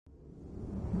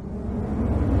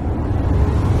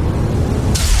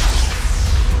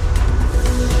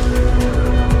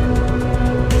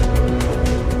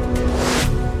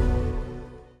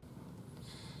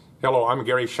Hello, I'm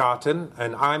Gary Schotten,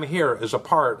 and I'm here as a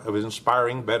part of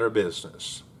Inspiring Better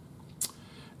Business.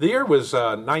 The year was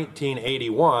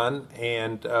 1981,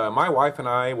 and my wife and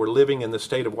I were living in the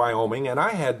state of Wyoming, and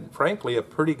I had, frankly, a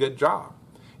pretty good job.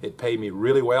 It paid me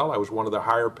really well. I was one of the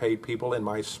higher paid people in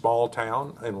my small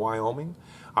town in Wyoming.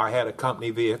 I had a company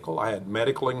vehicle. I had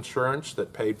medical insurance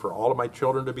that paid for all of my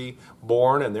children to be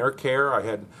born and their care. I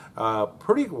had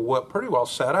pretty well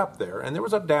set up there. And there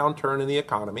was a downturn in the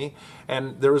economy,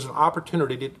 and there was an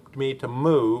opportunity to me to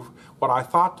move what I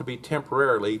thought to be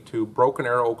temporarily to Broken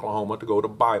Arrow, Oklahoma, to go to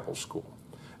Bible school.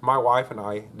 My wife and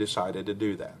I decided to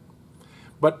do that.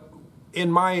 But in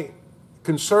my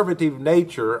conservative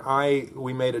nature,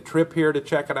 we made a trip here to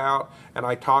check it out, and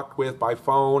I talked with, by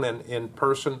phone and in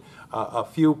person, a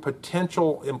few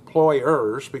potential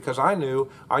employers, because I knew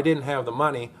I didn't have the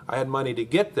money. I had money to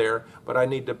get there, but I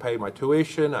need to pay my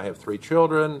tuition. I have 3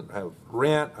 children, I have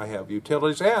rent, I have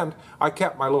utilities, and I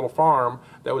kept my little farm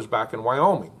that was back in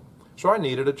Wyoming. So I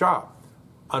needed a job.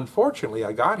 Unfortunately,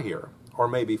 I got here, or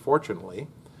maybe fortunately,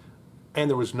 and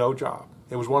there was no job.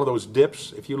 It was one of those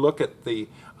dips. If you look at the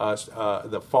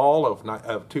fall of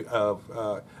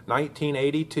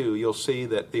 1982, you'll see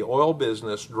that the oil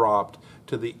business dropped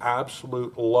to the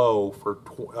absolute low for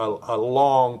a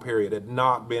long period. It had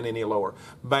not been any lower.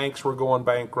 Banks were going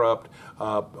bankrupt.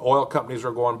 Oil companies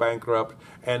were going bankrupt,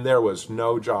 and there was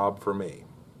no job for me.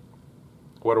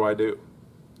 What do?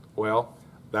 Well,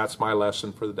 that's my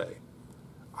lesson for the day.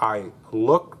 I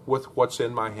look with what's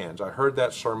in my hands. I heard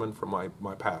that sermon from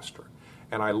my pastor.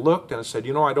 And I looked and I said,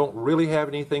 I don't really have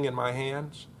anything in my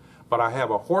hands, but I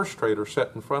have a horse trailer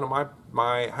set in front of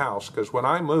my house, because when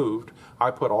I moved,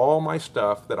 I put all my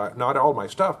stuff not all my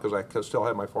stuff, because I still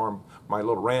had my farm, my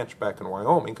little ranch back in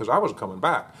Wyoming, because I was coming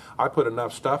back. I put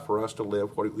enough stuff for us to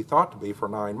live what we thought to be for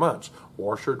 9 months.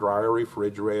 Washer, dryer,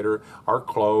 refrigerator, our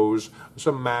clothes,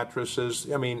 some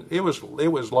mattresses. I mean, it was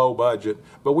low budget,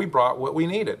 but we brought what we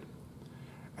needed.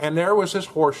 And there was this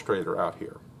horse trailer out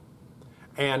here.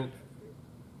 And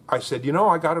I said,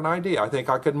 I got an idea. I think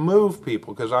I could move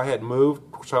people, because I had moved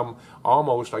some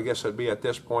almost, I guess it'd be at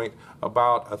this point,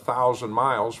 about 1,000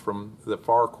 miles from the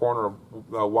far corner of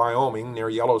Wyoming near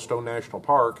Yellowstone National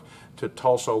Park to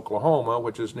Tulsa, Oklahoma,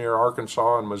 which is near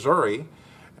Arkansas and Missouri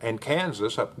and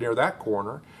Kansas, up near that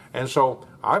corner. And so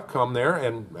I've come there,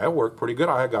 and that worked pretty good.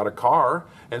 I got a car,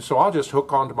 and so I'll just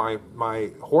hook onto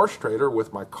my horse trailer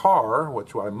with my car,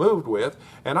 which I moved with,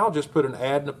 and I'll just put an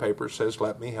ad in the paper that says,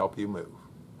 "Let me help you move."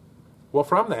 Well,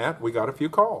 from that, we got a few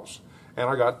calls. And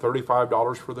I got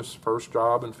 $35 for the first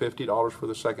job and $50 for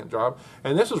the second job.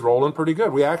 And this is rolling pretty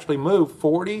good. We actually moved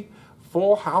 40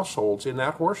 full households in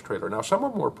that horse trailer. Now, some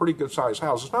of them were pretty good-sized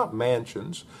houses, not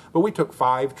mansions, but we took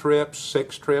 5 trips,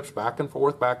 6 trips, back and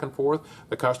forth, back and forth.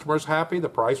 The customer's happy. The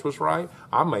price was right.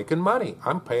 I'm making money.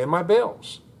 I'm paying my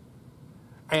bills.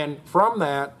 And from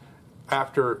that,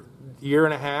 after a year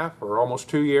and a half, or almost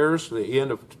 2 years, the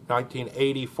end of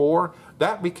 1984,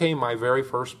 that became my very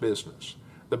first business.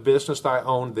 The business that I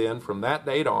owned then, from that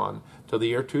date on to the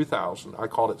year 2000, I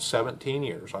called it 17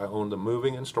 years. I owned the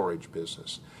moving and storage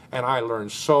business. And I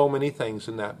learned so many things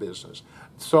in that business.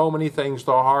 So many things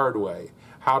the hard way.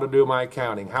 How to do my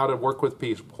accounting, how to work with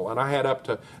people. And I had up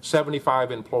to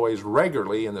 75 employees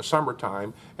regularly in the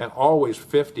summertime, and always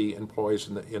 50 employees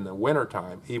in the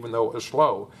wintertime, even though it was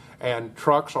slow. And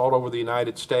trucks all over the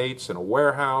United States, and a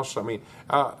warehouse. I mean,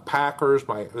 packers,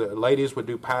 my ladies would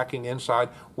do packing inside.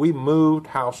 We moved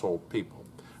household people.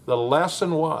 The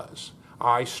lesson was,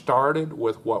 I started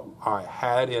with what I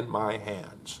had in my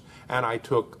hands, and I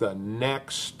took the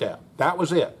next step. That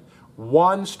was it.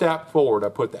 One step forward, I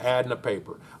put the ad in the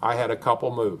paper. I had a couple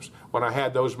moves. When I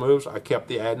had those moves, I kept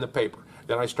the ad in the paper.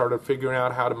 Then I started figuring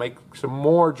out how to make some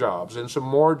more jobs and some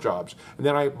more jobs. And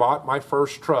then I bought my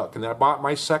first truck, and then I bought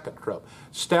my second truck.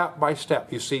 Step by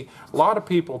step. You see, a lot of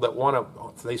people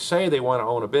they say they want to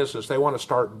own a business, they want to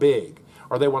start big,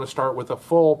 or they want to start with a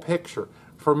full picture.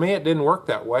 For me, it didn't work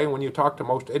that way. When you talk to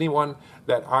most anyone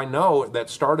that I know that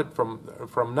started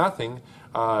from nothing,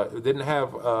 didn't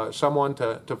have someone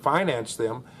to finance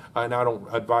them, and I don't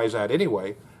advise that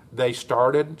anyway, they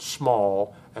started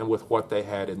small and with what they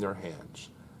had in their hands.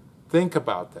 Think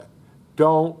about that.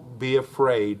 Don't be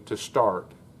afraid to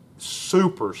start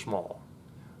super small,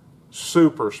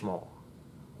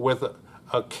 with a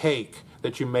cake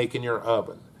that you make in your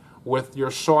oven, with your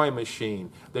sewing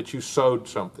machine that you sewed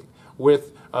something,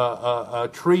 with a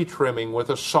tree trimming with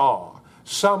a saw,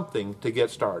 something to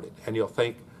get started. And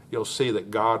you'll see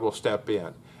that God will step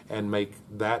in and make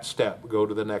that step go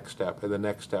to the next step and the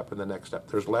next step and the next step.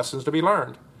 There's lessons to be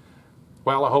learned.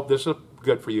 Well, I hope this is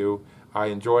good for you. I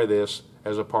enjoy this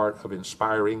as a part of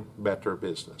inspiring better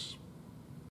business.